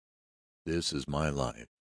This is my life,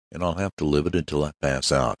 and I'll have to live it until I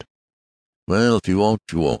pass out. Well, if you won't,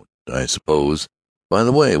 you won't, I suppose. By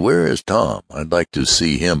the way, where is Tom? I'd like to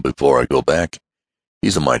see him before I go back.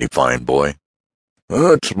 He's a mighty fine boy."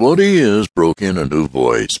 "That's what he is," broke in a new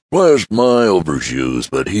voice. "Bless my overshoes,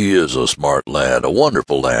 but he is a smart lad, a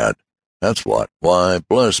wonderful lad. That's what. Why,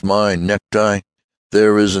 bless my necktie,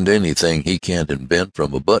 there isn't anything he can't invent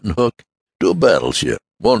from a button-hook to a battleship.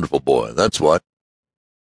 Wonderful boy, that's what."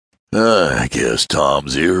 "I guess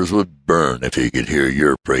Tom's ears would burn if he could hear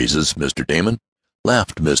your praises, Mr. Damon,"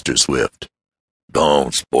 laughed Mr. Swift.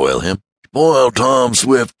 "Don't spoil him." "Spoil Tom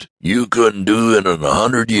Swift? You couldn't do it in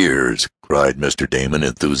 100 years," cried Mr. Damon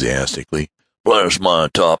enthusiastically. "Bless my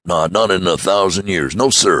top-knot, not in 1,000 years. No,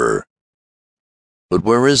 sir." "But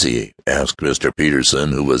where is he?" asked Mr.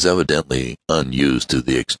 Peterson, who was evidently unused to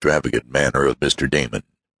the extravagant manner of Mr. Damon.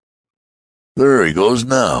 "There he goes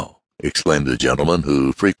now," exclaimed the gentleman,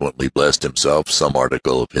 who frequently blessed himself some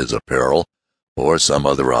article of his apparel or some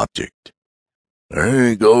other object. "There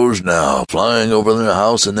he goes now, flying over the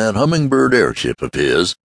house in that hummingbird airship of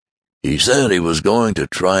his. He said he was going to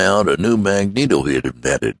try out a new magneto he had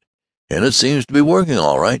invented, and it seems to be working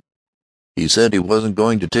all right. He said he wasn't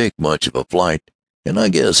going to take much of a flight, and I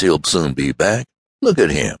guess he'll soon be back. Look at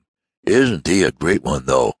him. Isn't he a great one,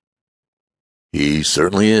 though?" "He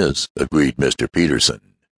certainly is," agreed Mr.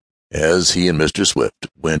 Peterson, as he and Mr. Swift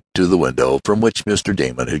went to the window from which Mr.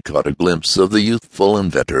 Damon had caught a glimpse of the youthful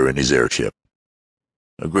inventor in his airship.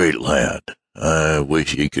 "A great lad. I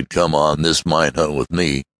wish he could come on this mine hunt with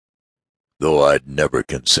me, though I'd never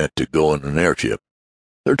consent to go in an airship.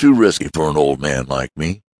 They're too risky for an old man like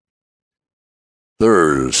me."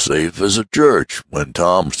 "They're as safe as a church when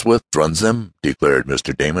Tom Swift runs them," declared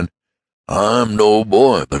Mr. Damon. "I'm no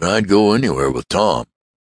boy, but I'd go anywhere with Tom."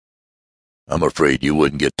 "I'm afraid you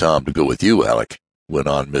wouldn't get Tom to go with you, Alec," went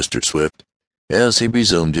on Mr. Swift, as he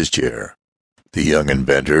resumed his chair, the young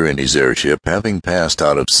inventor in his airship having passed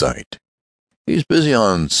out of sight. "He's busy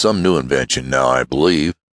on some new invention now, I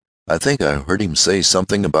believe. I think I heard him say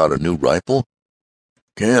something about a new rifle."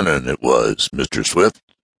 "Cannon, it was, Mr. Swift,"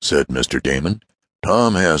 said Mr. Damon.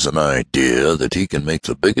 "Tom has an idea that he can make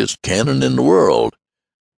the biggest cannon in the world,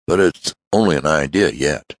 but it's only an idea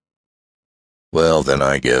yet." "Well, then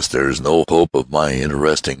I guess there's no hope of my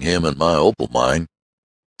interesting him in my opal mine,"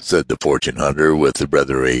 said the fortune hunter with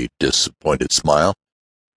rather a disappointed smile.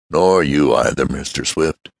 "Nor you either, Mr.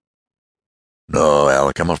 Swift." "No,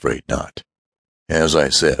 Alec, I'm afraid not. As I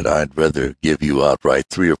said, I'd rather give you outright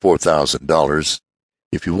 $3,000 or $4,000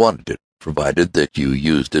 if you wanted it, provided that you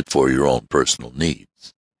used it for your own personal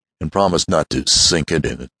needs, and promised not to sink it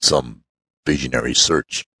in some visionary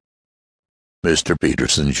search." Mr.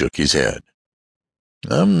 Peterson shook his head.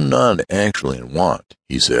 "I'm not actually in want,"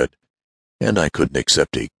 he said, "and I couldn't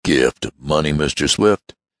accept a gift of money, Mr.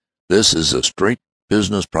 Swift. This is a straight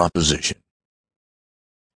business proposition."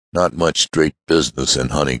 "Not much straight business in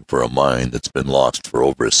hunting for a mine that's been lost for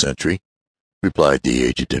over a century," replied the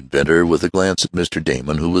aged inventor, with a glance at Mr.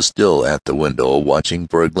 Damon, who was still at the window watching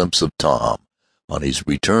for a glimpse of Tom on his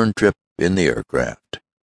return trip in the aircraft.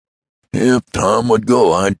 "If Tom would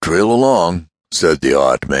go, I'd trail along," said the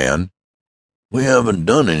odd man. "We haven't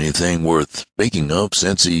done anything worth speaking of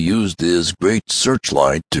since he used his great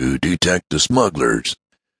searchlight to detect the smugglers.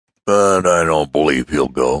 But I don't believe he'll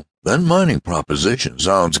go. That mining proposition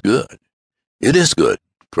sounds good." "It is good,"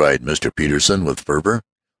 cried Mr. Peterson with fervor,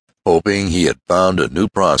 hoping he had found a new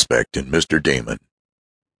prospect in Mr. Damon.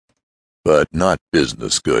 "But not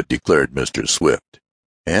business good," declared Mr. Swift,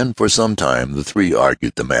 and for some time the three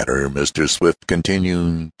argued the matter, Mr. Swift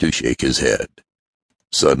continuing to shake his head.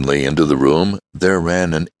 Suddenly into the room there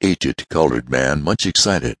ran an aged colored man, much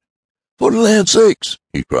excited. "For the land's sakes,"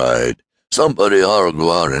 he cried, "somebody ought to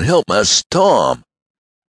go out and help Master Tom."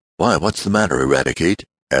 "Why, what's the matter, Eradicate?"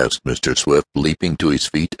 asked Mr. Swift, leaping to his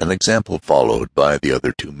feet, an example followed by the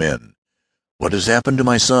other two men. "What has happened to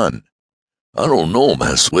my son?" "I don't know,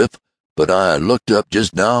 Mass Swift, but I looked up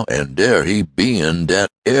just now, and there he be in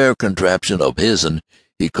dat air contraption of his'n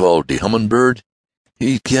he called de Hummingbird.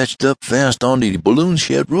 He catched up fast on de balloon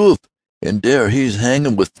shed roof, and there he's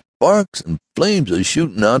hanging with sparks and flames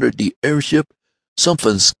a-shooting outer de airship.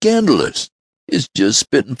 Something scandalous. It's just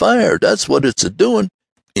spitting fire, that's what it's a-doing.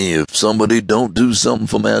 If somebody don't do something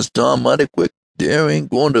for Master Tom mighty quick, there ain't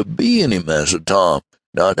going to be any Master Tom.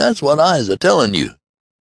 Now that's what I's a-telling you."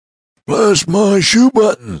 "Bless my shoe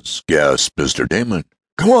buttons!" gasped Mr. Damon.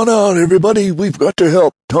 "Come on out, everybody. We've got to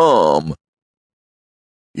help Tom."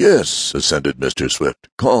 "Yes," assented Mr. Swift.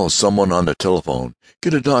 "Call someone on the telephone.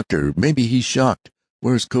 Get a doctor. Maybe he's shocked.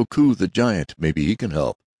 Where's Koku the giant? Maybe he can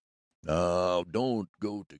help." "Now, don't go to